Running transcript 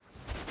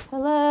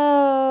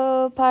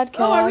Hello, podcast.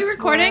 Oh, are we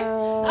recording?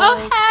 World.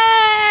 Oh,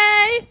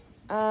 hey!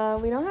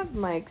 We don't have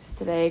mics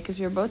today because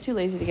we were both too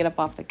lazy to get up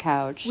off the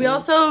couch. We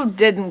also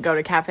didn't go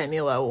to Cafe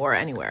Milo or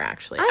anywhere,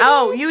 actually.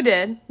 You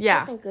did.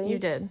 Yeah, technically. you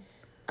did.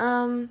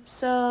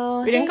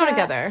 So... We didn't go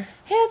together.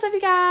 Hey, what's up,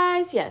 you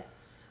guys?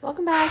 Yes.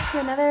 Welcome back to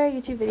another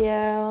YouTube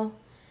video.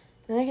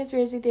 Another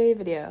conspiracy theory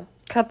video.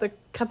 Cut the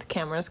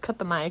cameras, cut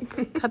the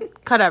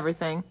mic, cut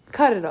everything.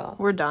 Cut it all.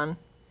 We're done.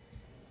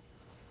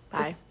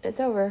 Bye. It's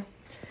over.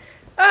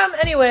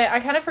 Anyway, I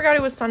kind of forgot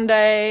it was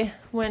Sunday.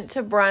 Went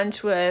to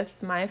brunch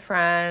with my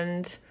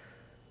friend.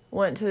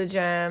 Went to the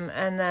gym,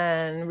 and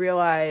then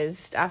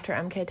realized after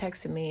MK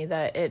texted me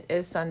that it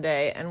is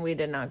Sunday and we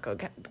did not go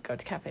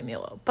to Cafe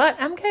Milo. But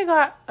MK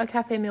got a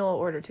Cafe Milo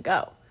order to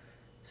go.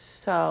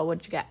 So, what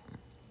did you get?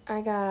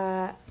 I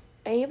got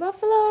a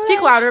buffalo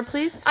Speak ranch. louder,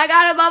 please. I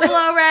got a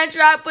buffalo ranch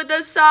wrap with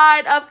a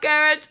side of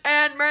carrots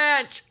and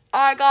ranch.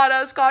 I got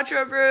a scotch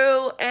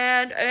roux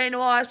and a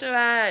noix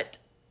savette.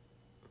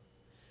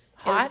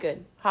 It was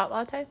good. Hot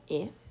latte?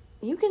 Yeah.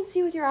 You can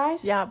see with your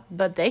eyes? Yeah,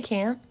 but they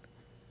can't.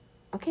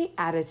 Okay,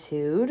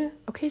 attitude.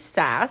 Okay,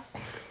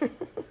 sass.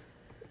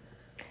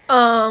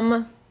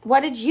 What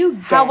did you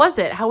get? How was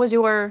it? How was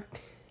your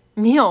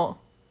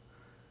meal?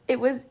 It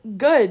was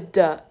good.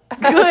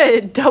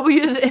 Good.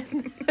 W's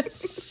in the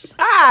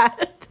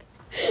shot.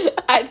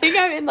 I think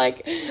I'm in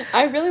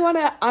I really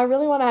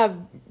wanna have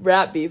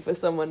rap beef with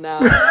someone now.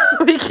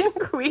 we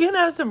can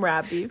have some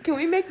rap beef. Can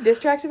we make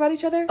diss tracks about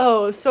each other?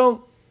 Oh,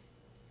 so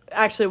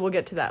actually we'll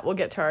get to that. We'll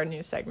get to our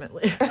news segment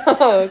later.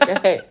 Oh,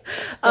 okay.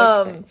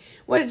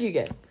 What did you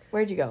get?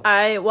 Where'd you go?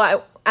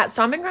 At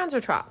Stomping Grounds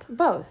or Trop?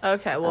 Both.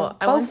 Okay, well,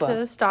 I went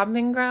to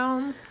Stomping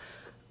Grounds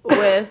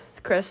with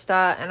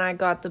Krista, and I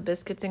got the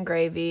biscuits and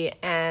gravy,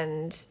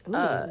 and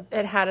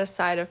it had a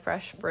side of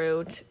fresh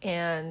fruit,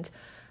 and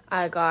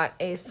I got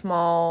a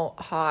small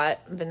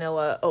hot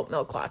vanilla oat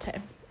milk latte.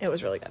 It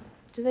was really good.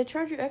 Did they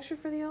charge you extra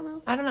for the oat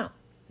milk? I don't know.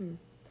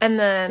 And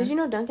then... Did you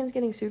know Dunkin's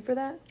getting sued for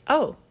that?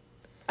 Oh,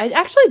 I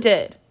actually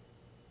did.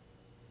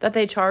 That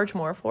they charge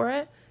more for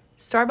it.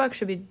 Starbucks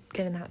should be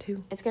getting that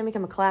too. It's going to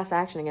become a class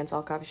action against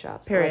all coffee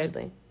shops, Period.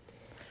 allegedly.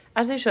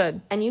 As they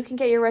should. And you can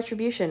get your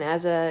retribution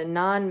as a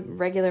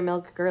non-regular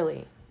milk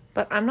girly.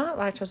 But I'm not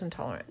lactose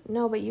intolerant.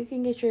 No, but you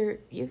can get your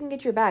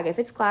bag. If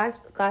it's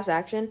class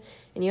action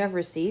and you have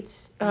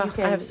receipts, I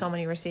have so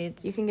many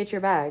receipts. You can get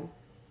your bag.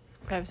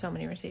 I have so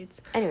many receipts.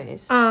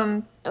 Anyways,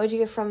 what'd you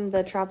get from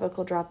the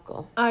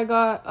tropical? I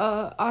got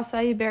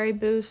acai berry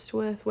boost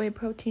with whey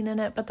protein in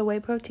it, but the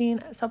whey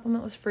protein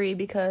supplement was free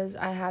because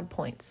I had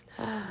points.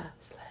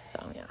 So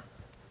yeah,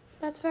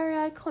 that's very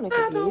iconic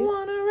I of you. don't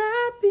want to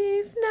wrap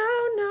beef.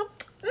 No,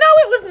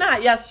 it was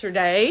not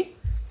yesterday.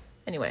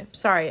 Anyway,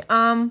 sorry.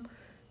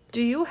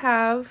 Do you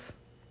have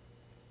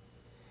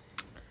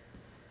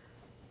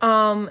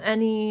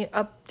any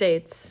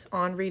updates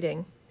on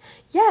reading?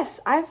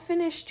 Yes, I've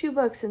finished 2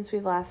 books since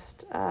we've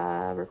last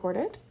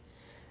recorded.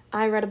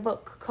 I read a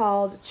book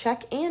called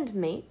Check and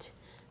Mate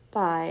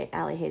by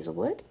Allie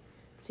Hazelwood.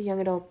 It's a young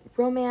adult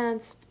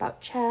romance. It's about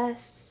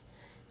chess.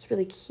 It's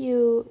really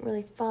cute,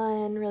 really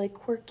fun, really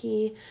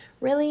quirky,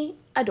 really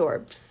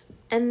adorbs.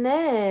 And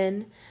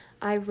then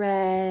I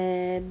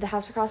read The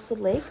House Across the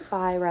Lake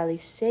by Riley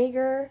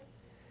Sager.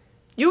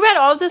 You read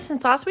all of this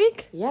since last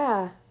week?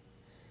 Yeah.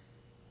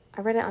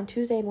 I read it on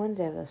Tuesday and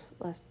Wednesday of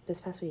this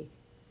past week.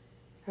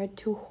 I read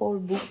 2 whole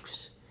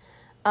books.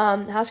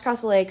 House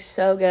Across the Lake,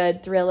 so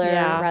good. Thriller,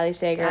 yeah, Riley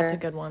Sager. That's a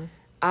good one.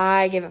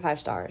 I gave it 5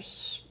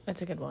 stars.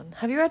 It's a good one.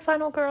 Have you read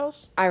Final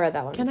Girls? I read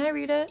that one. Can I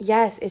read it?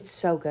 Yes, it's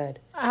so good.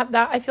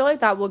 I feel like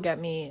that will get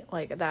me,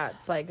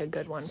 that's a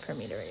good one for me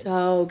to read.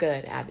 So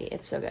good, Abby.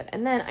 It's so good.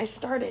 And then I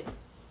started...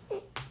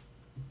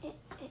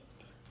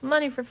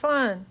 Money for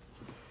fun.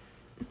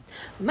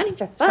 Money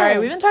for fun. Sorry,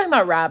 we've been talking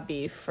about rap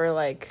beef for a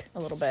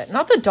little bit.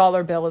 Not the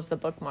dollar bill is the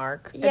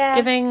bookmark. Yeah. It's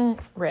giving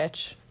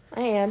rich.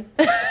 I am.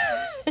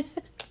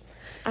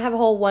 I have a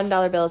whole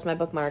 $1 bill as my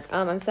bookmark.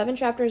 I'm 6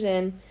 chapters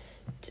into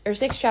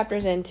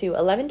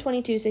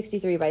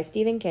 11/22/63 by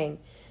Stephen King.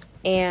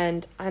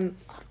 And I'm...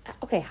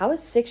 Okay, how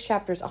is 6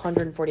 chapters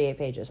 148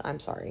 pages? I'm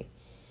sorry.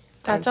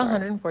 That's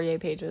 148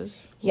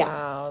 pages. Yeah.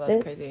 Wow,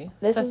 that's crazy.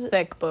 This is a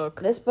thick book.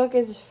 This book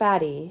is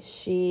fatty.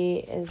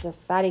 She is a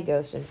fatty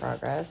ghost in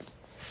progress.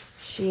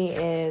 She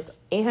is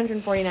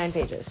 849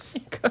 pages.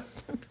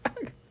 Ghost in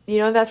progress. You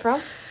know what that's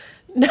from?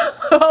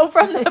 No,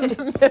 from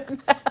the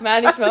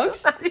Maddie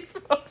Smokes? Maddie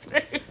Smokes.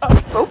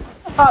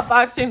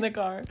 Hotboxing the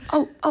car.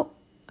 Oh.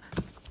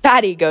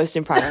 Fatty ghost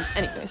in progress.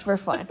 Anyways, we're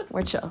fine.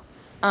 We're chill.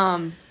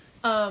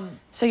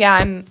 So yeah,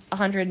 I'm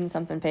 100 and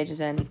something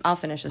pages in. I'll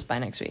finish this by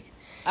next week.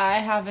 I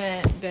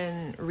haven't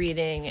been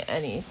reading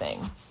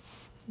anything.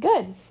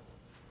 Good.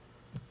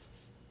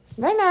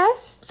 Very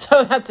nice.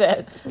 So that's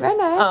it. Very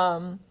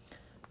nice.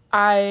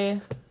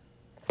 I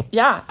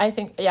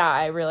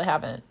really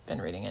haven't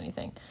been reading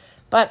anything.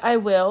 But I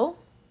will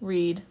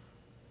read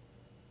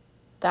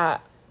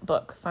that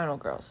book, Final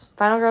Girls.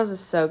 Final Girls is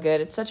so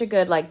good. It's such a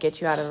good, get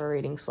you out of a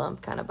reading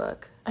slump kind of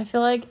book. I feel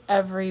like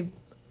every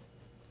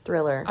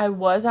thriller. I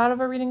was out of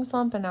a reading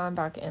slump, and now I'm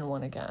back in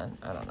one again.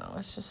 I don't know.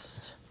 It's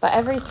just... But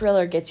every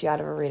thriller gets you out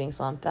of a reading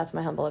slump. That's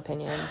my humble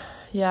opinion.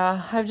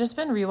 Yeah, I've just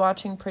been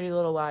rewatching Pretty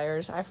Little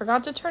Liars. I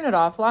forgot to turn it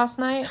off last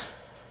night,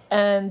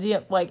 and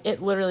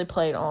it literally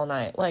played all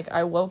night. Like,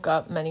 I woke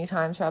up many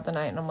times throughout the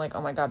night, and I'm like,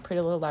 oh my god,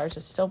 Pretty Little Liars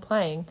is still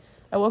playing.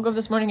 I woke up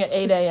this morning at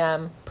 8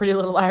 a.m., Pretty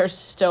Little Liars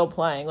still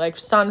playing. Like,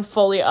 sun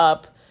fully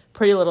up,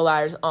 Pretty Little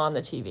Liars on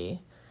the TV.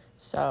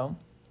 So,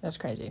 that's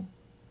crazy.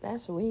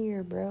 That's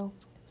weird, bro.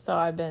 So,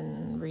 I've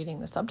been reading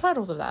the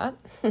subtitles of that.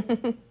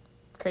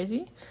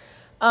 Crazy.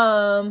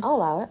 I'll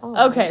allow it.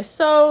 Okay,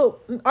 so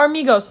our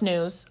Migos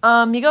news.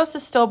 Migos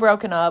is still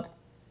broken up.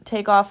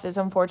 Takeoff is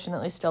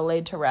unfortunately still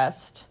laid to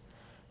rest.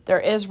 There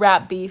is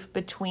rap beef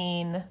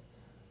between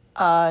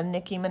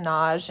Nicki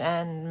Minaj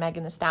and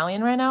Megan Thee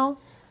Stallion right now.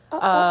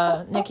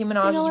 Nicki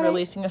Minaj is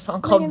releasing a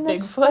song called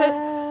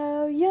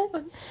Bigfoot.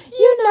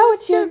 You know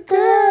it's your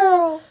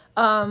girl.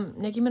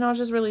 Nicki Minaj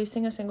is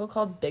releasing a single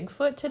called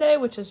Bigfoot today,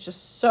 which is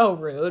just so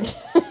rude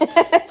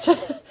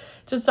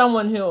to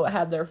someone who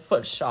had their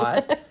foot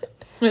shot.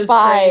 It's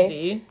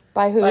crazy.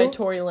 By who? By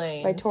Tory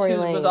Lanez. By Tory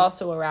Lanez. Who was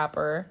also a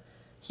rapper.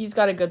 He's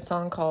got a good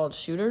song called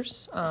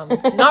Shooters.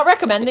 Not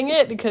recommending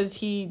it because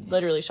he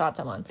literally shot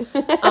someone.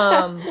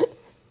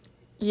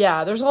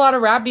 Yeah, there's a lot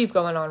of rap beef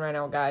going on right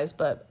now, guys,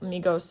 but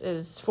Migos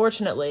is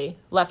fortunately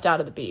left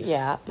out of the beef.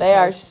 Yeah,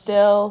 they're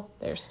still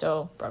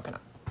broken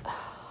up.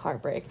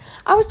 Heartbreak.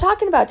 I was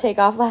talking about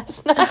Takeoff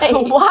last night.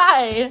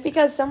 Why?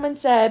 Because someone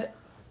said,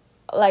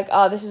 like,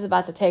 oh, this is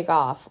about to take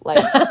off.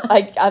 Like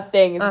a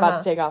thing is about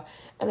to take off.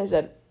 And I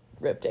said,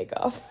 rip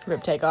Takeoff.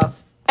 Rip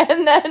Takeoff.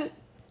 And then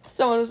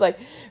someone was like,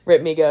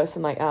 rip Migos.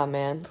 I'm like, oh,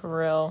 man. For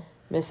real.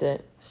 Miss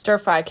it. Stir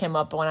Fry came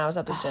up when I was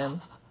at the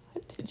gym.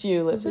 Did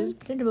you listen?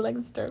 Kicking the leg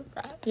of Stir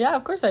Fry. Yeah,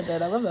 of course I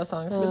did. I love that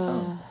song. It's a good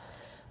song.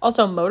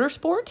 Also,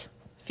 Motorsport,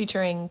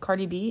 featuring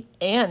Cardi B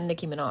and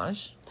Nicki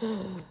Minaj.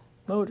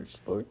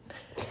 Motorsport.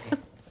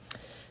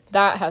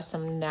 That has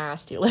some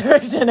nasty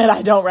lyrics in it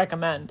I don't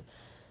recommend.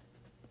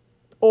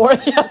 Or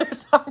the other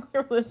song we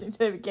were listening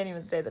to, we can't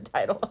even say the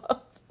title of.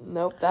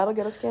 Nope, that'll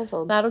get us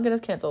canceled.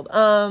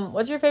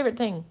 What's your favorite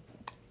thing?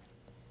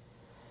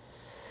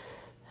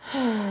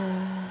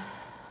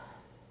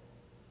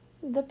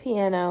 The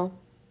piano.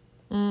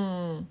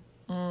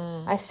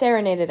 I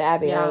serenaded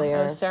Abby earlier.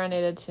 I was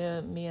serenaded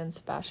to Mia and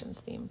Sebastian's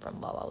theme from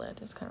La La Land.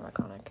 It's kind of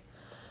iconic.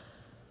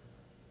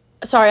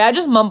 Sorry, I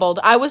just mumbled.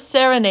 I was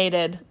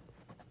serenaded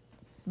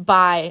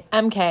by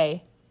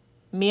MK,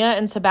 Mia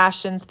and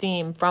Sebastian's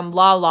theme from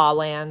La La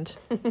Land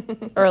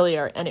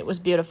earlier, and it was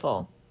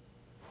beautiful.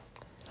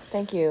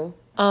 Thank you.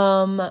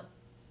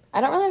 I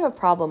don't really have a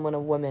problem when a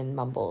woman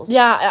mumbles.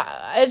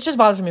 Yeah, it just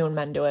bothers me when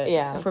men do it.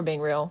 Yeah. If we're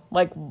being real.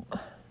 Like,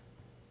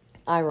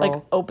 I roll.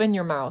 Like, open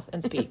your mouth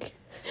and speak.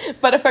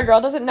 But if a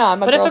girl doesn't know,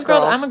 I'm a girl's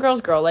girl. I'm a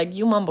girl's girl. Like,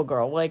 you mumble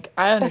girl. Like,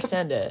 I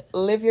understand it.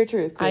 Live your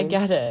truth, queen. I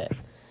get it.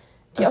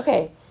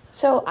 Okay,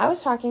 so I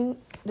was talking...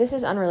 This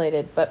is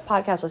unrelated, but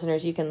podcast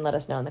listeners, you can let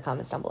us know in the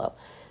comments down below.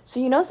 So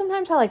you know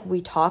sometimes how, like,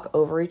 we talk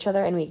over each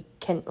other and we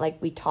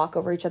talk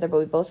over each other, but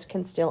we both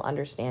can still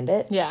understand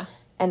it? Yeah.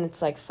 And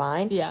it's, like,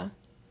 fine? Yeah.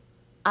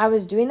 I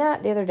was doing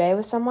that the other day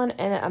with someone,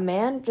 and a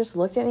man just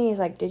looked at me. He's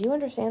like, "Did you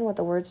understand what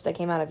the words that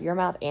came out of your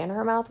mouth and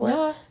her mouth were?"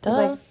 Yeah, I was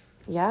like,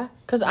 "Yeah."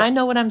 Because I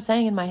know what I'm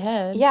saying in my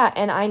head. Yeah,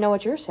 and I know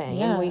what you're saying.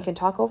 Yeah. And we can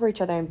talk over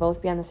each other and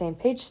both be on the same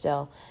page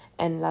still,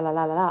 and la la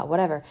la la la,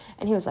 whatever.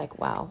 And he was like,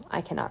 "Wow,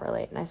 I cannot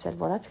relate." And I said,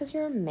 "Well, that's because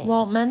you're a man."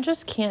 Well, men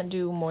just can't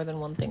do more than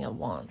one thing at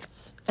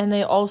once. And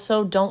they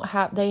also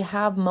they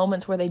have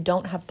moments where they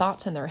don't have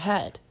thoughts in their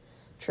head.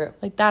 True.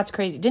 Like, that's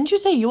crazy. Didn't you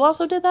say you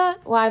also did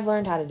that? Well, I've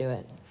learned how to do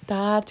it.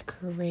 That's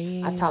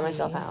crazy. I've taught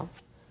myself how.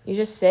 You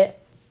just sit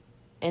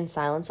in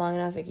silence long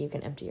enough, you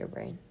can empty your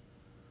brain.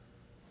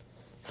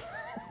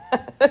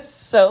 That's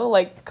so,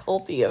 like,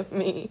 culty of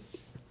me.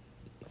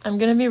 I'm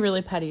going to be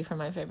really petty for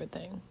my favorite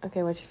thing.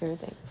 Okay, what's your favorite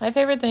thing? My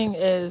favorite thing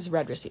is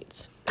read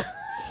receipts.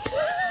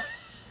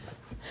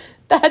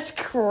 That's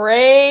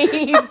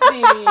crazy.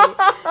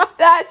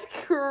 That's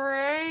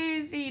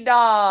crazy,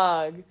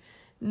 dog.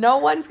 No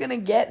one's going to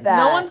get that.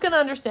 No one's going to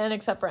understand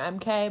except for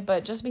MK,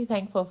 but just be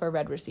thankful for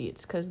read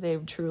receipts because they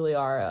truly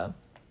are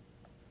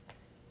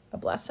a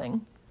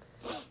blessing.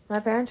 My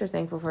parents are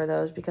thankful for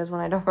those because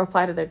when I don't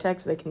reply to their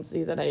texts, they can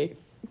see that I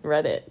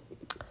read it.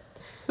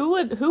 Who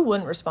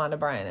wouldn't respond to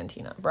Brian and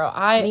Tina? Bro,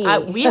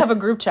 we have a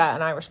group chat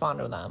and I respond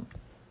to them.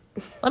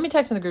 Let me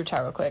text in the group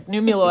chat real quick.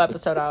 New Milo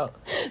episode out.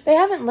 They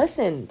haven't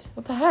listened.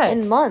 What the heck?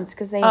 In months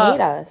because they hate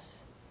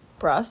us.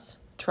 Bruss,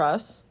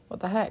 truss,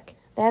 what the heck?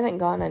 They haven't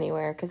gone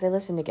anywhere because they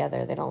listen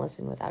together. They don't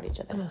listen without each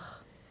other. Ugh.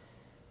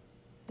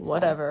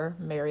 Whatever.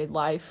 So. Married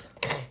life.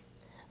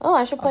 Oh,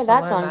 I should play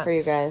that song for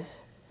you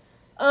guys.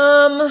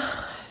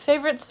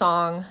 Favorite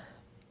song.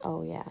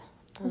 Oh, yeah.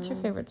 What's your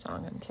favorite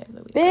song, MK?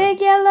 That we Big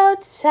Yellow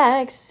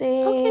Taxi.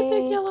 Okay,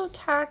 Big Yellow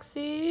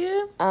Taxi.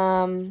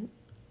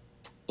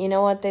 You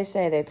know what they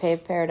say? They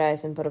paved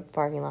paradise and put up a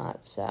parking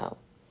lot, so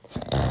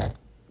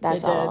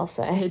that's all I'll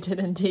say. They did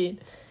indeed.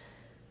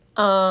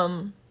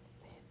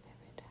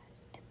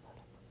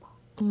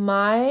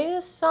 My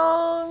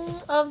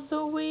song of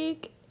the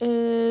week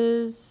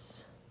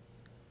is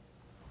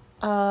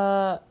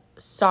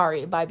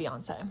Sorry by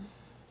Beyonce.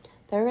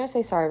 They were going to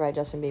say Sorry by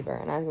Justin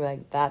Bieber, and I was going to be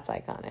like, that's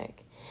iconic.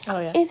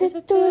 Oh, yeah. Is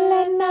it too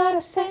late now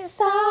to say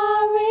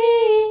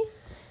sorry?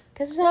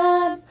 'Cause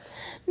I'm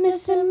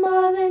missing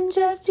more than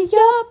just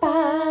your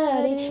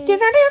body.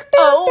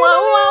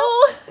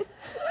 Oh.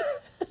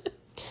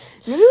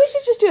 Maybe we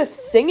should just do a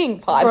singing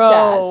podcast.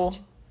 Bro,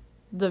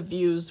 the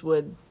views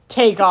would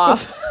take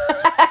off.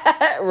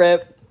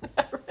 Rip.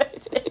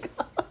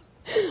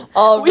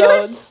 All We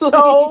roads were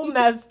so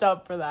messed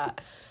up for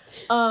that.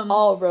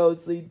 all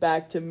roads lead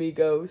back to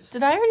Migos.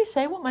 Did I already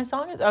say what my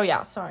song is? Oh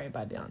yeah, Sorry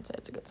by Beyonce.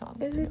 It's a good song.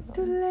 Is it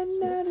too late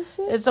now to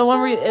say It's the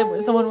one where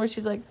it's the one where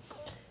she's like,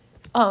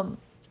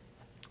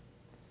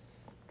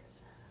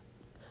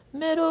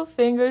 middle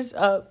fingers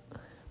up,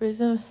 raise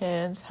them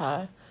hands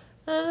high.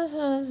 I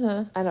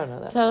don't know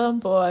that. Tell them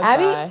boy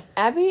bye.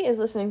 Abby is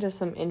listening to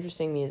some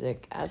interesting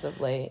music as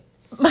of late.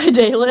 My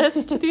day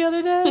list the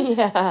other day.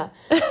 Yeah.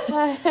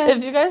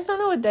 If you guys don't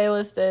know what day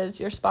list is,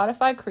 your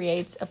Spotify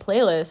creates a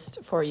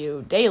playlist for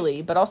you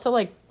daily, but also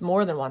like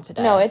more than once a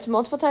day. No, it's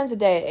multiple times a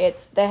day.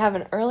 They have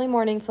an early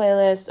morning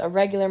playlist, a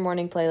regular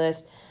morning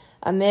playlist,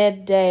 a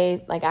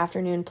midday, like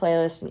afternoon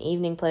playlist, an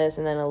evening playlist,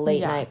 and then a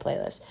late night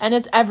playlist. And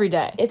it's every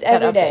day. It's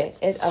every day.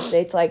 It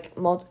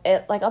updates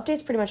it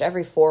updates pretty much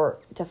every 4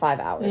 to 5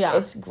 hours. Yeah.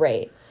 It's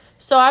great.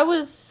 So I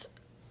was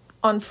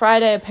on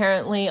Friday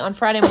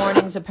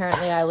mornings,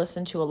 apparently I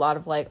listen to a lot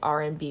of like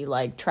R&B,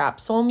 like trap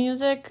soul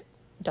music.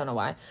 Don't know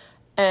why.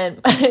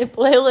 And my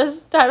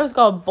playlist title is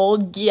called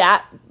Bold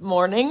Gyat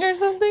Morning or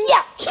something.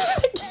 Yeah.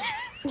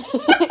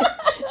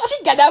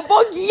 She got that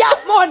bold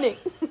gyat morning.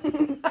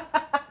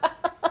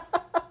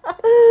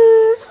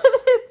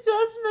 It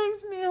just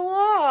makes me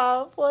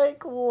laugh.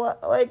 Like,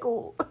 what? Like,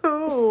 who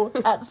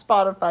at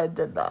Spotify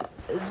did that?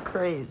 It's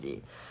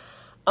crazy.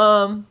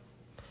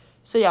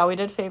 So yeah, we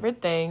did favorite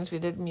things. We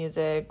did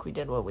music. We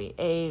did what we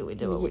ate. We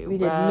did what we read.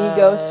 did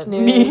Migos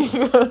news.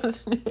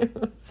 Migos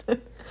news.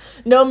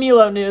 No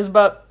Milo news,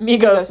 but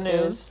Migos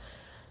news.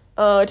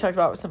 I talked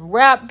about some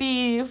rap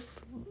beef.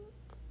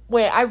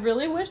 Wait, I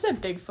really wish that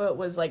Bigfoot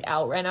was like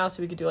out right now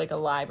so we could do like a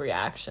live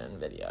reaction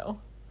video.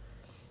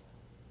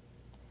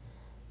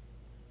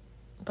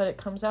 But it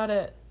comes out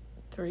at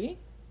 3?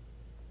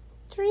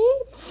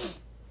 3?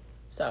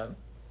 So,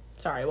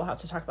 sorry, we'll have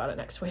to talk about it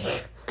next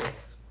week.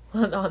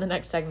 on the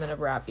next segment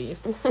of Rap Beef.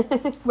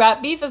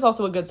 Rap Beef is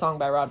also a good song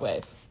by Rod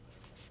Wave.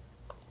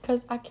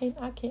 'Cause I'm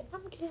gonna kill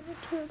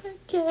the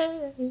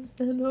game,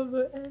 stand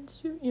over and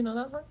shoot. You know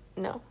that song?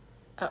 No.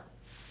 Oh.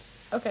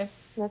 Okay.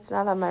 That's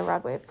not on my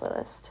Rod Wave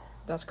playlist.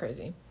 That's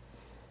crazy.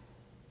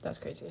 It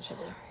should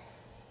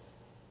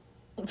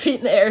be. Feet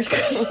in the air is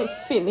crazy.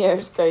 Feet in the air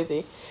is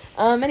crazy.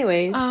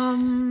 Anyways. I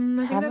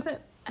think that's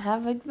it.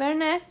 Have a very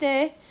nice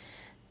day.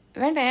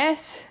 Very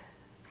nice.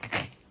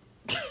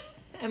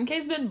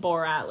 MK's been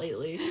Borat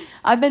lately.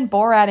 I've been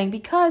Borating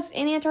because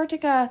in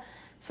Antarctica,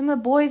 some of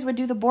the boys would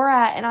do the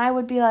Borat, and I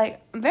would be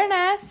like, very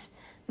nice.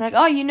 I'm like,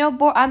 oh, you know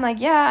I'm like,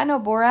 yeah, I know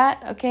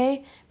Borat,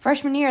 okay?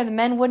 Freshman year, the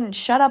men wouldn't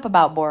shut up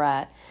about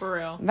Borat. For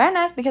real. Very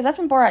nice, because that's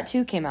when Borat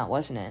 2 came out,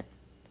 wasn't it?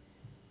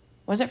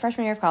 Was it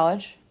freshman year of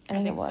college? I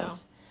think it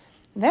was. So.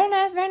 Very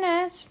nice, very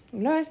nice.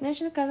 Glorious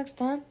nation of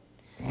Kazakhstan.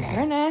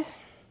 Very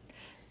nice.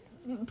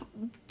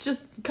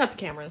 Just cut the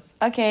cameras.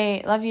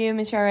 Okay, love you,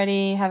 miss you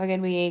already. Have a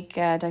good week.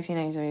 Talk to you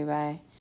next week. Bye.